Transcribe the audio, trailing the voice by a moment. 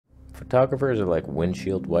Photographers are like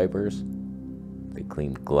windshield wipers. They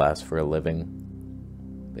clean glass for a living.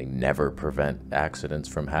 They never prevent accidents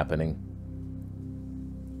from happening.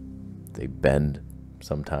 They bend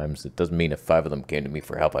sometimes. It doesn't mean if 5 of them came to me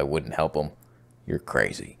for help, I wouldn't help them. You're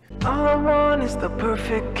crazy. All I want is the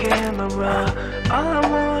perfect camera. All I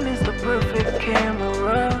want is the perfect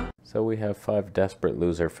camera. So we have 5 desperate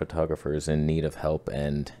loser photographers in need of help,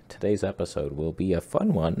 and today's episode will be a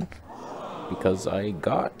fun one because I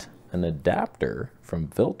got an adapter from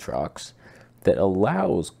Viltrox that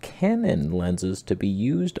allows Canon lenses to be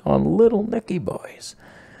used on little Nicky boys.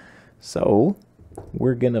 So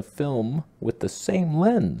we're gonna film with the same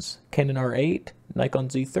lens, Canon R8, Nikon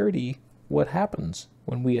Z30. What happens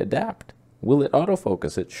when we adapt? Will it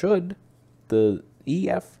autofocus? It should. The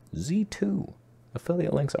EF-Z2.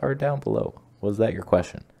 Affiliate links are down below. Was that your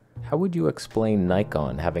question? How would you explain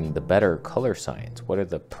Nikon having the better color science? What are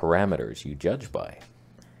the parameters you judge by?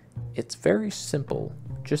 It's very simple.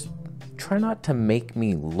 Just try not to make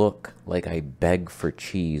me look like I beg for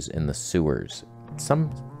cheese in the sewers.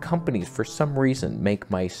 Some companies, for some reason,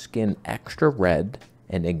 make my skin extra red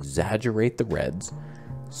and exaggerate the reds.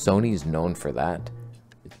 Sony's known for that.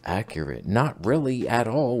 It's accurate. Not really at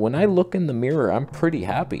all. When I look in the mirror, I'm pretty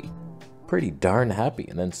happy. Pretty darn happy.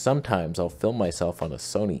 And then sometimes I'll film myself on a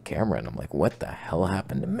Sony camera and I'm like, what the hell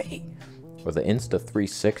happened to me? Or the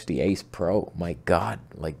Insta360 Ace Pro. My God,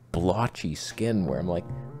 like blotchy skin where I'm like,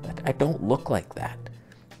 I don't look like that.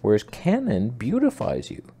 Whereas Canon beautifies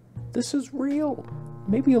you. This is real.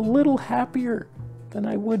 Maybe a little happier than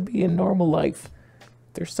I would be in normal life.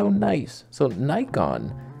 They're so nice. So Nikon,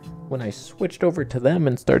 when I switched over to them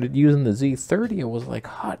and started using the Z30, I was like,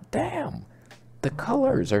 hot damn. The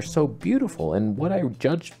colors are so beautiful. And what I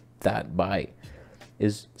judged that by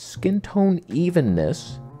is skin tone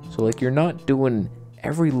evenness. So like you're not doing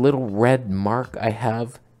every little red mark I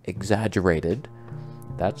have exaggerated.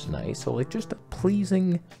 That's nice. So like just a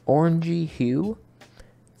pleasing orangey hue.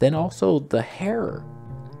 Then also the hair,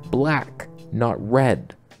 black, not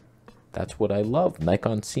red. That's what I love.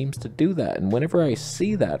 Nikon seems to do that. And whenever I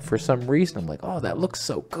see that, for some reason, I'm like, oh, that looks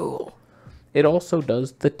so cool. It also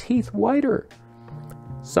does the teeth whiter.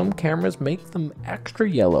 Some cameras make them extra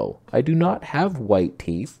yellow. I do not have white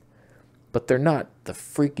teeth, but they're not the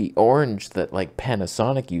freaky orange that like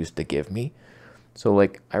Panasonic used to give me. So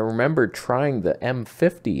like, I remember trying the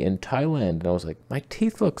M50 in Thailand and I was like, my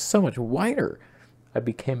teeth look so much whiter. I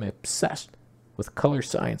became obsessed with color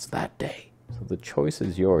science that day. So the choice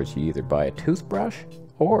is yours. You either buy a toothbrush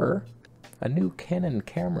or a new Canon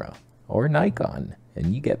camera or Nikon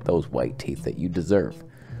and you get those white teeth that you deserve.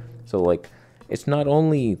 So like, it's not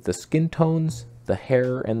only the skin tones, the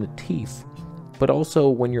hair and the teeth, but also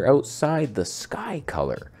when you're outside, the sky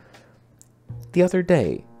color. The other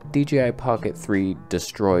day, DJI Pocket 3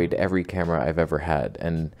 destroyed every camera I've ever had,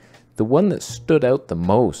 and the one that stood out the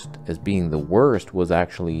most as being the worst was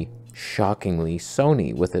actually, shockingly,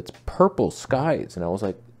 Sony with its purple skies. And I was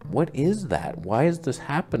like, what is that? Why is this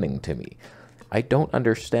happening to me? I don't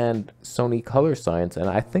understand Sony color science, and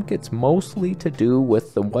I think it's mostly to do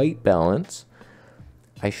with the white balance.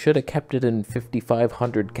 I should have kept it in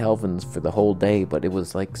 5500 kelvins for the whole day, but it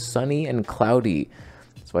was like sunny and cloudy,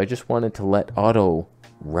 so I just wanted to let auto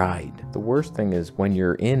ride. The worst thing is when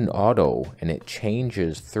you're in auto and it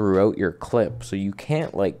changes throughout your clip, so you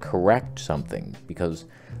can't like correct something, because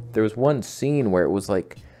there was one scene where it was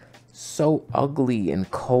like so ugly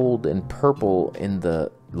and cold and purple in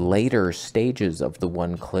the later stages of the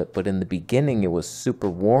one clip, but in the beginning it was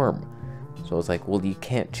super warm. So I was like, well, you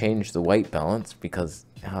can't change the white balance because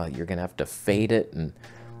you're gonna have to fade it, and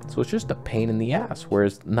so it's just a pain in the ass.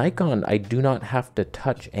 Whereas Nikon, I do not have to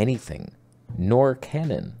touch anything, nor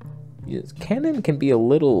Canon. Yes, Canon can be a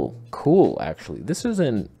little cool actually. This is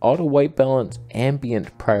an auto white balance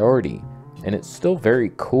ambient priority, and it's still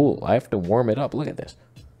very cool. I have to warm it up. Look at this.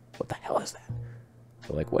 What the hell is that?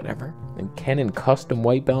 So like whatever. And Canon custom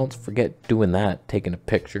white balance, forget doing that, taking a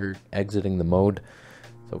picture, exiting the mode.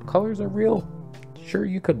 So colors are real. Sure,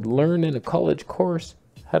 you could learn in a college course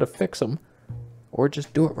how to fix them, or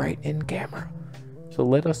just do it right in camera. So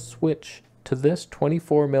let us switch to this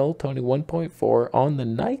 24mm Tony 1.4 on the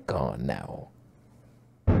Nikon now.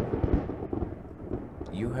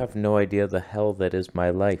 You have no idea the hell that is my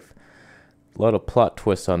life. A lot of plot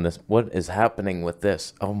twists on this. What is happening with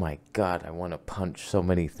this? Oh my God, I want to punch so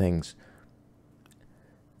many things.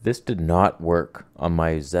 This did not work on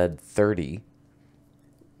my Z30.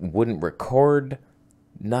 Wouldn't record.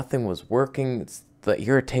 Nothing was working. It's the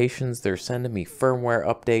irritations. They're sending me firmware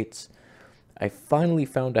updates. I finally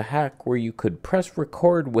found a hack where you could press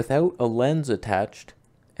record without a lens attached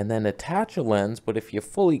and then attach a lens, but if you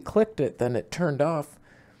fully clicked it, then it turned off.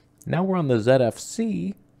 Now we're on the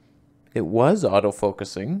ZF-C. It was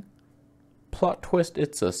autofocusing. Plot twist,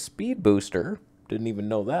 it's a speed booster. Didn't even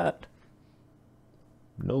know that.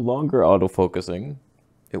 No longer autofocusing.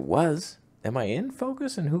 It was. Am I in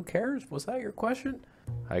focus and who cares? Was that your question?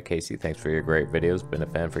 Hi Casey, thanks for your great videos. Been a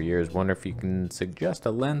fan for years. Wonder if you can suggest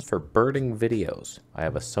a lens for birding videos. I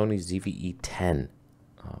have a Sony ZV-E10.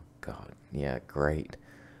 Oh god, yeah, great.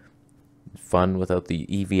 Fun without the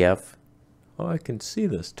EVF. Oh, I can see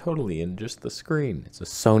this totally in just the screen. It's a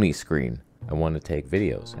Sony screen. I want to take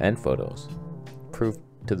videos and photos. Prove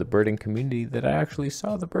to the birding community that I actually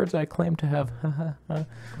saw the birds I claim to have.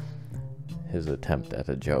 His attempt at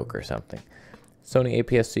a joke or something. Sony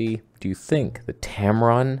APS-C, do you think the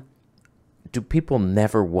Tamron, do people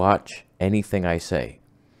never watch anything I say?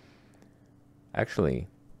 Actually,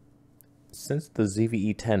 since the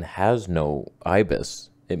ZV-E10 has no IBIS,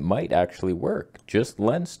 it might actually work. Just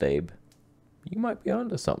lens stabe. You might be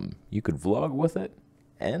onto something. You could vlog with it,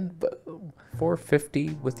 and boom.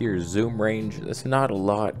 450 with your zoom range, that's not a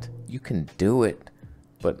lot. You can do it.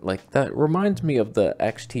 But like that reminds me of the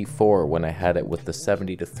X-T4 when I had it with the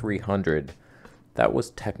 70-300. That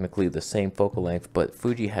was technically the same focal length, but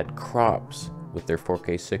Fuji had crops with their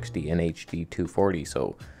 4K 60 and HD 240,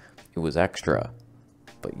 so it was extra.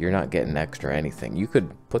 But you're not getting extra anything. You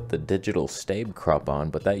could put the digital stabe crop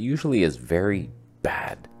on, but that usually is very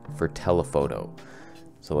bad for telephoto.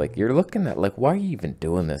 So like you're looking at like, why are you even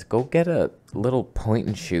doing this? Go get a little point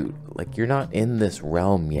and shoot. Like you're not in this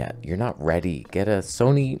realm yet. You're not ready. Get a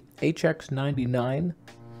Sony HX99.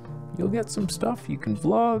 You'll get some stuff. You can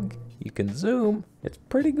vlog. You can zoom. It's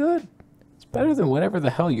pretty good. It's better than whatever the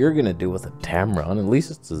hell you're gonna do with a Tamron. At least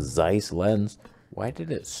it's a Zeiss lens. Why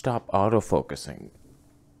did it stop autofocusing?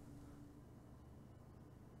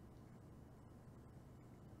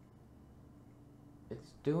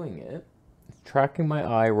 It's doing it. It's tracking my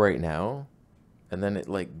eye right now. And then it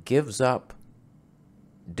like gives up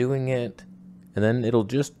doing it. And then it'll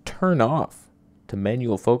just turn off to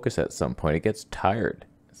manual focus at some point. It gets tired.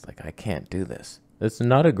 It's like, I can't do this. It's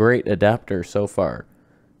not a great adapter so far.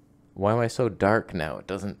 Why am I so dark now? It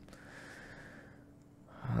doesn't...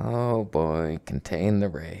 Oh boy, contain the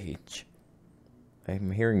rage.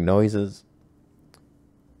 I'm hearing noises.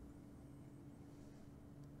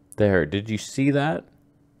 There, did you see that?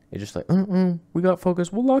 It's just like, we got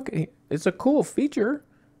focus. Well, look, it's a cool feature.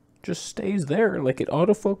 Just stays there, like it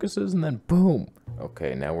autofocuses and then boom.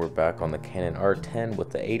 Okay, now we're back on the Canon R10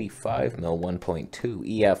 with the 85mm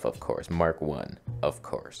 1.2 EF, of course, Mark I, of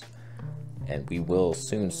course. And we will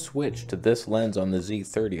soon switch to this lens on the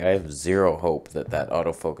Z30. I have zero hope that that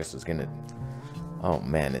autofocus is gonna... Oh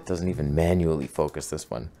man, it doesn't even manually focus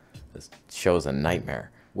this one. This show's a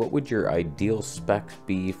nightmare. What would your ideal specs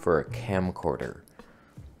be for a camcorder?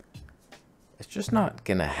 It's just not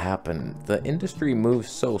gonna happen. The industry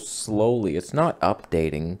moves so slowly. It's not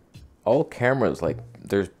updating. All cameras, like,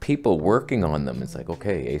 there's people working on them. It's like,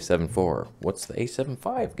 okay, A7 IV. What's the A7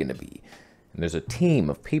 V gonna be? And there's a team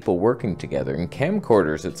of people working together. In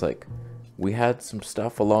camcorders, it's like, we had some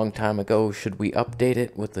stuff a long time ago. Should we update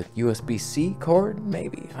it with a USB-C cord?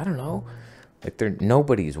 Maybe. I don't know. Like,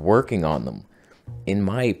 nobody's working on them. In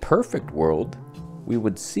my perfect world, we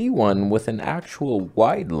would see one with an actual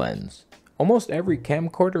wide lens. Almost every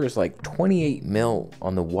camcorder is like 28mm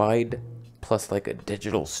on the wide, plus like a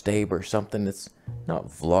digital stabe or something. It's not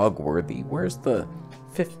vlog worthy. Where's the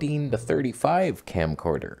 15-35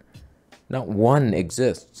 camcorder? Not one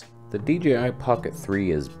exists. The DJI Pocket 3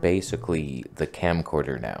 is basically the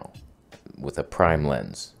camcorder now, with a prime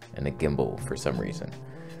lens and a gimbal for some reason.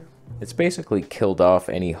 It's basically killed off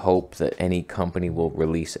any hope that any company will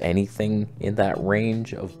release anything in that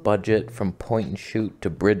range of budget, from point and shoot to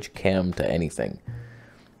bridge cam to anything.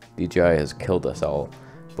 DJI has killed us all.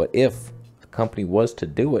 But if a company was to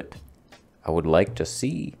do it, I would like to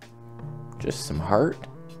see just some heart.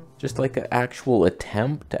 Just like an actual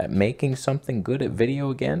attempt at making something good at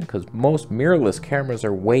video again, because most mirrorless cameras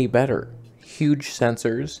are way better. Huge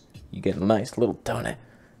sensors, you get a nice little donut.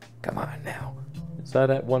 Come on now. Is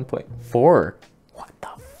that at 1.4? What the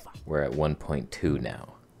fuck? We're at 1.2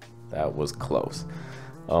 now. That was close.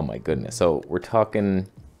 Oh my goodness. So we're talking,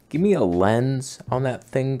 give me a lens on that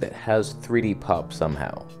thing that has 3D pop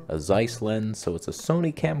somehow. A Zeiss lens, so it's a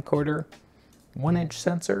Sony camcorder, 1-inch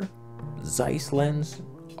sensor, Zeiss lens,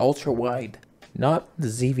 ultra wide. Not the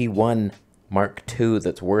ZV-1 Mark II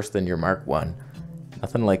that's worse than your Mark I.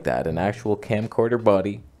 Nothing like that. An actual camcorder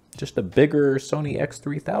body. Just a bigger Sony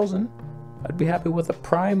X3000. I'd be happy with a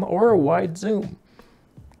prime or a wide zoom.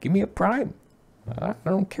 Give me a prime. I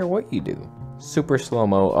don't care what you do. Super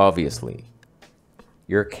slow-mo, obviously.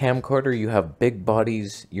 You're a camcorder, you have big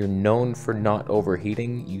bodies, you're known for not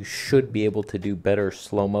overheating, you should be able to do better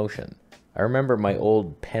slow motion. I remember my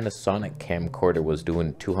old Panasonic camcorder was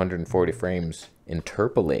doing 240 frames,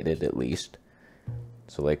 interpolated at least.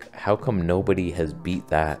 So like, how come nobody has beat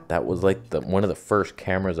that? That was like one of the first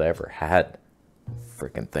cameras I ever had.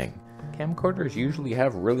 Freaking thing. Camcorders usually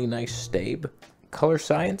have really nice stabe. Color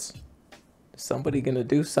science? Is somebody gonna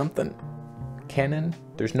do something? Canon?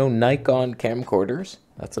 There's no Nikon camcorders.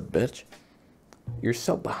 That's a bitch. You're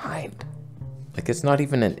so behind. Like, it's not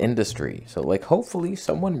even an industry. So like, hopefully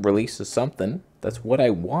someone releases something. That's what I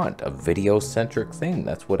want, a video-centric thing.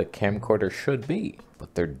 That's what a camcorder should be.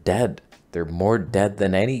 But they're dead. They're more dead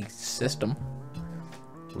than any system.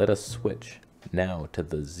 Let us switch now to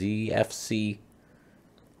the ZFC.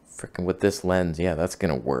 Freaking with this lens, yeah, that's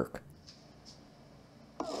gonna work.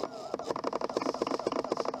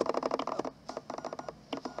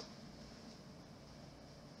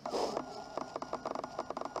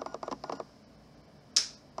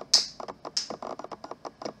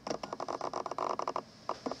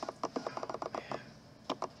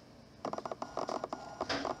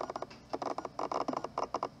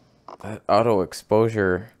 That auto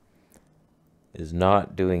exposure is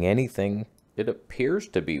not doing anything. It appears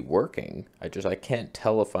to be working. I can't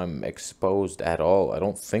tell if I'm exposed at all. I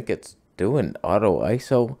don't think it's doing auto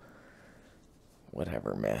ISO.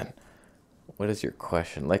 Whatever, man. What is your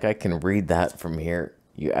question? Like, I can read that from here.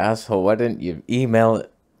 You asshole, why didn't you email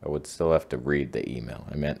it? I would still have to read the email.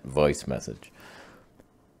 I meant voice message.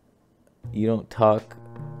 You don't talk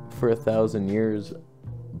for 1,000 years.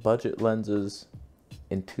 Budget lenses.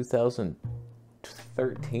 In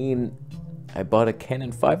 2013, I bought a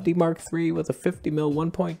Canon 5D Mark III with a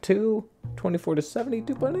 50mm 1.2, 24 to 70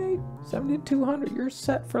 2.8, 70 to 200. You're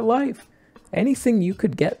set for life. Anything you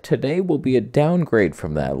could get today will be a downgrade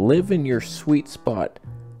from that. Live in your sweet spot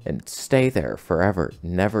and stay there forever.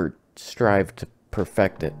 Never strive to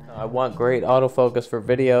perfect it. I want great autofocus for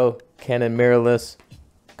video, Canon mirrorless,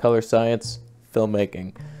 color science,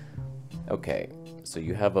 filmmaking. Okay, so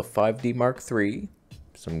you have a 5D Mark III.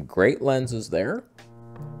 Some great lenses there.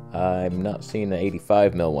 I'm not seeing an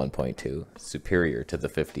 85mm 1.2, superior to the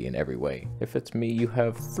 50 in every way. If it's me, you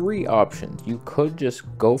have three options. You could just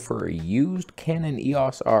go for a used Canon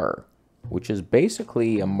EOS R, which is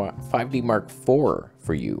basically a 5D Mark IV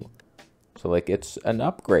for you. So like, it's an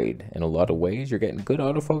upgrade in a lot of ways. You're getting good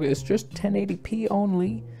autofocus. It's just 1080p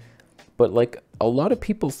only, but like, a lot of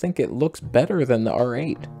people think it looks better than the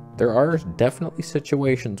R8. There are definitely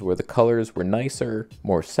situations where the colors were nicer,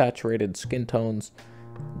 more saturated skin tones.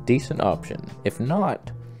 Decent option. If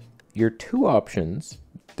not, your two options,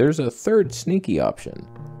 there's a third sneaky option.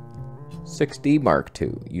 6D Mark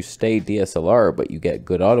II. You stay DSLR, but you get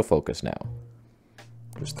good autofocus now.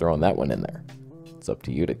 Just throwing that one in there. It's up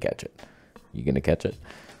to you to catch it. You gonna catch it?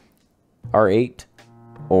 R8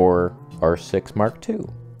 or R6 Mark II.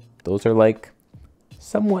 Those are like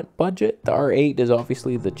somewhat budget. The R8 is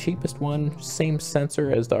obviously the cheapest one. Same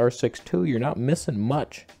sensor as the R6 II. You're not missing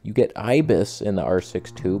much. You get IBIS in the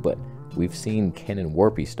R6 II, but we've seen Canon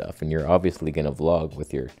warpy stuff, and you're obviously going to vlog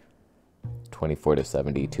with your 24 to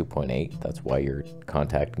 70 2.8. That's why you're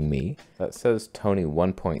contacting me. That says Tony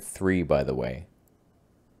 1.3, by the way,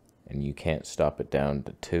 and you can't stop it down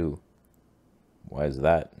to 2. Why is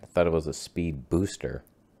that? I thought it was a speed booster.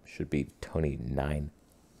 Should be Tony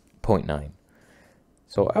 9.9.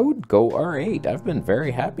 So I would go R8. I've been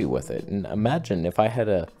very happy with it. And imagine if I had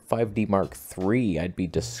a 5D Mark III, I'd be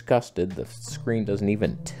disgusted. The screen doesn't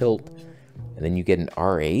even tilt. And then you get an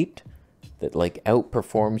R8 that like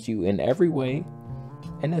outperforms you in every way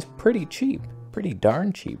and is pretty cheap, pretty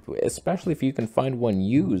darn cheap, especially if you can find one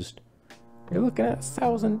used. You're looking at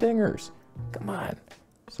 1,000 dingers. Come on.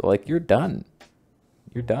 So like, you're done.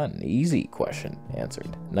 You're done. Easy question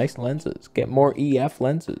answered. Nice lenses. Get more EF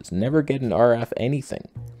lenses. Never get an RF anything.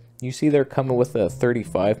 You see they're coming with a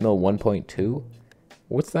 35mm 1.2.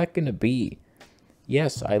 What's that going to be?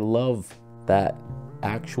 Yes, I love that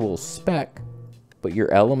actual spec, but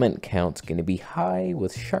your element count's going to be high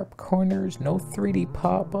with sharp corners, no 3D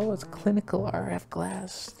pop. Oh, it's clinical RF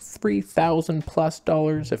glass. $3,000 plus,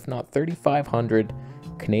 if not $3,500.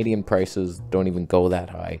 Canadian prices don't even go that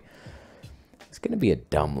high. It's going to be a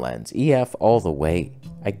dumb lens. EF all the way.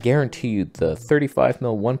 I guarantee you the 35mm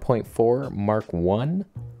 1.4 Mark I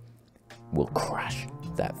will crush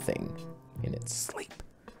that thing in its sleep.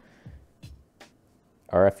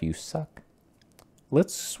 RF, you suck.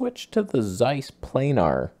 Let's switch to the Zeiss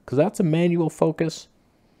planar, because that's a manual focus.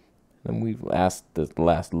 And we've asked the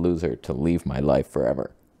last loser to leave my life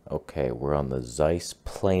forever. Okay, we're on the Zeiss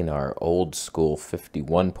planar old school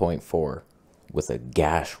 51.4 with a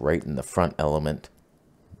gash right in the front element.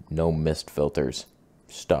 No mist filters.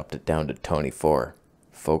 Stopped it down to 24.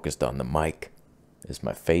 Focused on the mic. Is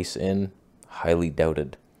my face in? Highly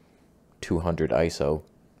doubted. 200 ISO.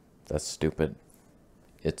 That's stupid.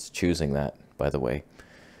 It's choosing that, by the way.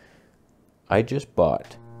 I just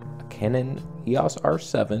bought a Canon EOS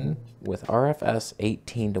R7 with RFS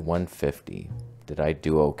 18 to 150. Did I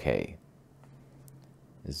do okay?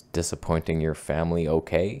 Is disappointing your family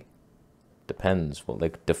okay? Depends. Well,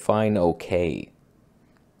 like, define okay.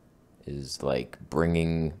 Is like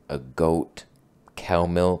bringing a goat cow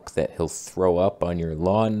milk that he'll throw up on your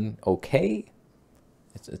lawn okay?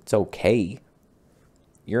 It's okay.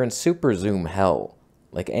 You're in super zoom hell.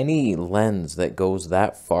 Like, any lens that goes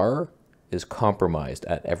that far is compromised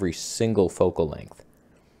at every single focal length.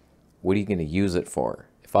 What are you going to use it for?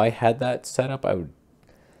 If I had that set up, I would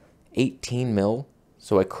 18 mil,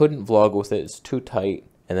 so I couldn't vlog with it. It's too tight,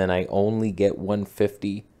 and then I only get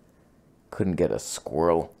 150. Couldn't get a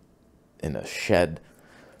squirrel in a shed.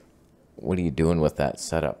 What are you doing with that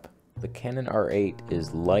setup? The Canon R8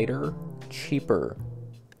 is lighter, cheaper,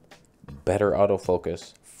 better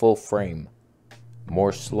autofocus, full frame,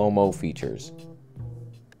 more slow-mo features,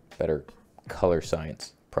 better color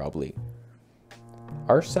science, probably.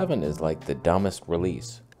 R7 is like the dumbest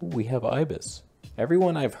release. Ooh, we have IBIS.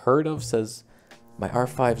 Everyone I've heard of says my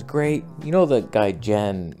R5's great. You know the guy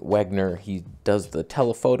Jan Wegner, he does the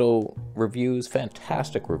telephoto reviews,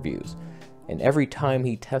 fantastic reviews. And every time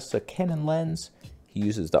he tests a Canon lens, he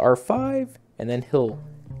uses the R5, and then he'll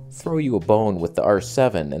throw you a bone with the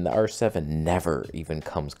R7, and the R7 never even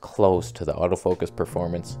comes close to the autofocus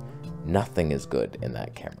performance. Nothing is good in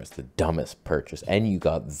that camera. It's the dumbest purchase. And you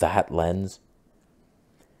got that lens?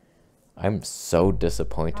 I'm so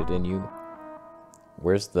disappointed in you.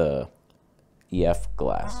 Where's the EF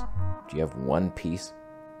glass? Do you have one piece?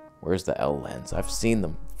 Where's the L lens? I've seen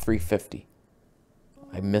them. $350.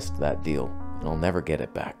 I missed that deal, and I'll never get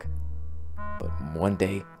it back. But one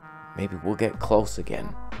day, maybe we'll get close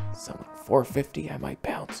again. Someone $450, I might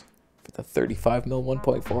bounce. For the 35mm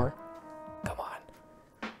 1.4? Come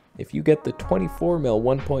on. If you get the 24mm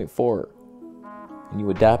 1.4, and you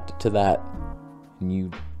adapt it to that, and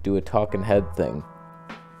you do a talking head thing,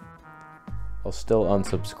 I'll still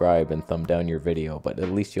unsubscribe and thumb down your video, but at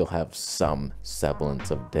least you'll have some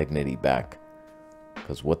semblance of dignity back.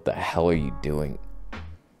 Because what the hell are you doing?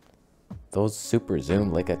 Those super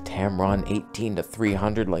zoom like a Tamron 18 to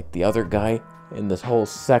 300 like the other guy in this whole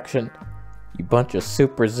section. You bunch of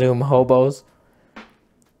super zoom hobos.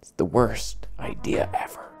 It's the worst idea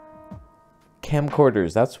ever.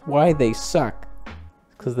 Camcorders, that's why they suck.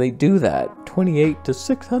 Because they do that. 28 to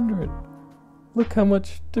 600. Look how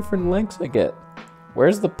much different lengths I get.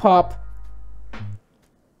 Where's the pop?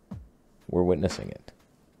 We're witnessing it.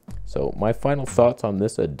 So my final thoughts on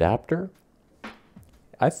this adapter.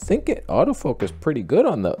 I think it autofocused pretty good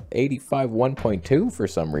on the 85 1.2 for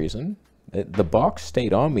some reason. The box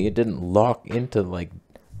stayed on me. It didn't lock into like,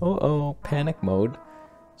 panic mode.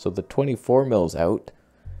 So the 24mm out.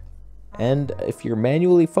 And if you're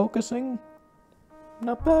manually focusing,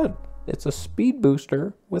 not bad. It's a speed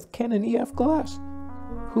booster with Canon EF glass.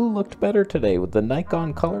 Who looked better today, with the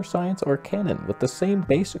Nikon color science or Canon with the same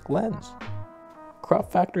basic lens?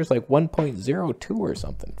 Crop factor is like 1.02 or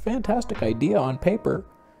something. Fantastic idea on paper.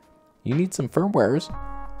 You need some firmwares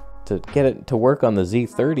to get it to work on the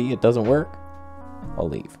Z30. It doesn't work. I'll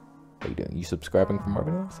leave. What are you doing? You subscribing for more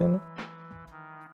videos?